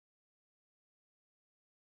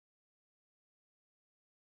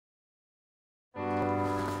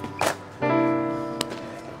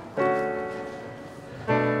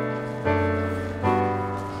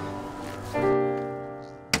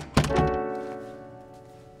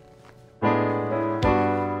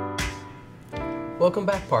Welcome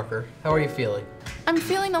back, Parker. How are you feeling? I'm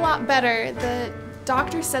feeling a lot better. The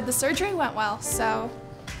doctor said the surgery went well, so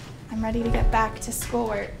I'm ready to get back to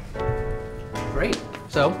schoolwork. Great.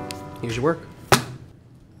 So, here's your work.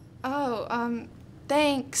 Oh,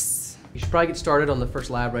 thanks. You should probably get started on the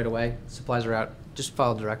first lab right away. Supplies are out. Just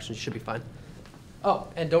follow the directions. You should be fine. Oh,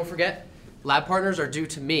 and don't forget, lab partners are due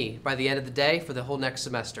to me by the end of the day for the whole next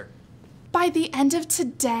semester. By the end of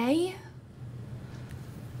today?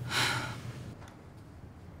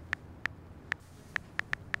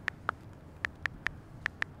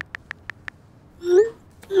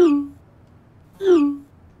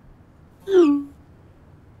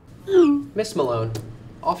 Miss Malone,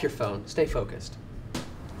 off your phone. Stay focused.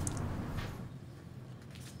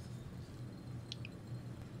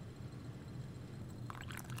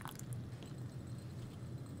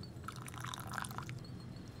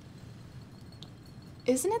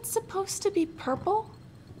 Isn't it supposed to be purple?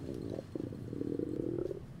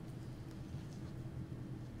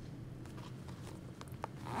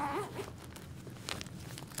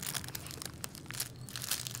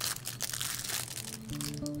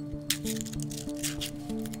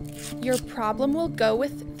 Your problem will go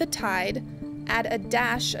with the tide. Add a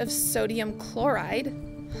dash of sodium chloride.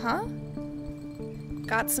 Huh?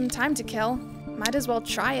 Got some time to kill. Might as well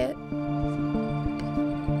try it.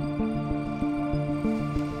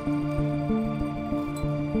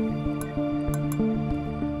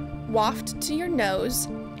 Waft to your nose,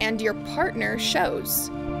 and your partner shows.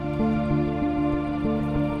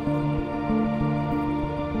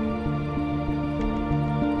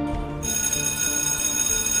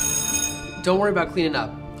 Don't worry about cleaning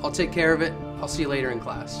up. I'll take care of it. I'll see you later in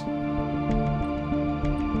class.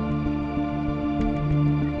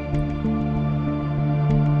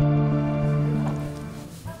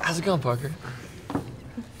 How's it going, Parker?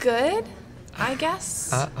 Good, I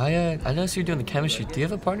guess. I noticed you're doing the chemistry. Do you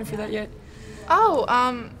have a partner for that yet? Oh,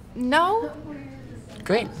 no.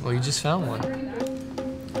 Great. Well, you just found one.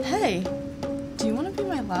 Hey, do you want to be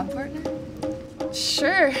my lab partner?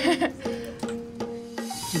 Sure.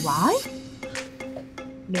 Do I?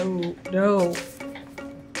 No.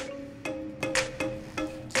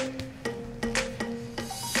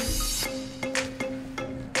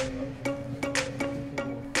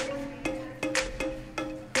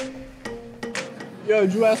 Yo,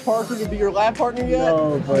 did you ask Parker to be your lab partner yet?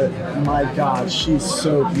 No, but my God, she's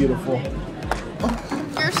so beautiful.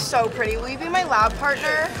 You're so pretty. Will you be my lab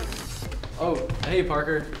partner? Oh, hey,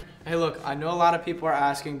 Parker. Hey, look, I know a lot of people are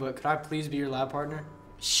asking, but could I please be your lab partner?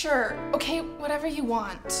 Sure. Okay, whatever you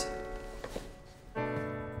want.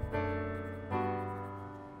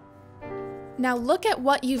 Now look at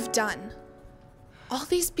what you've done. All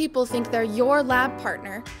these people think they're your lab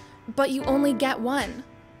partner, but you only get one.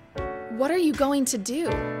 What are you going to do?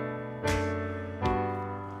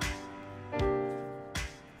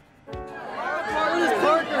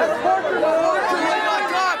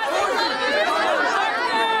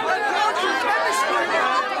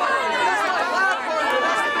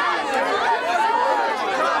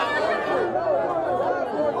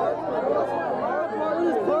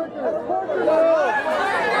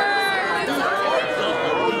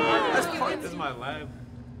 This is my lab.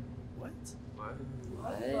 What?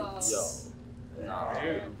 Yo.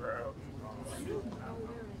 Dude, bro.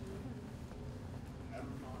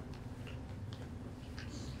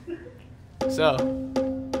 So,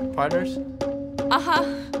 partners? Uh-huh.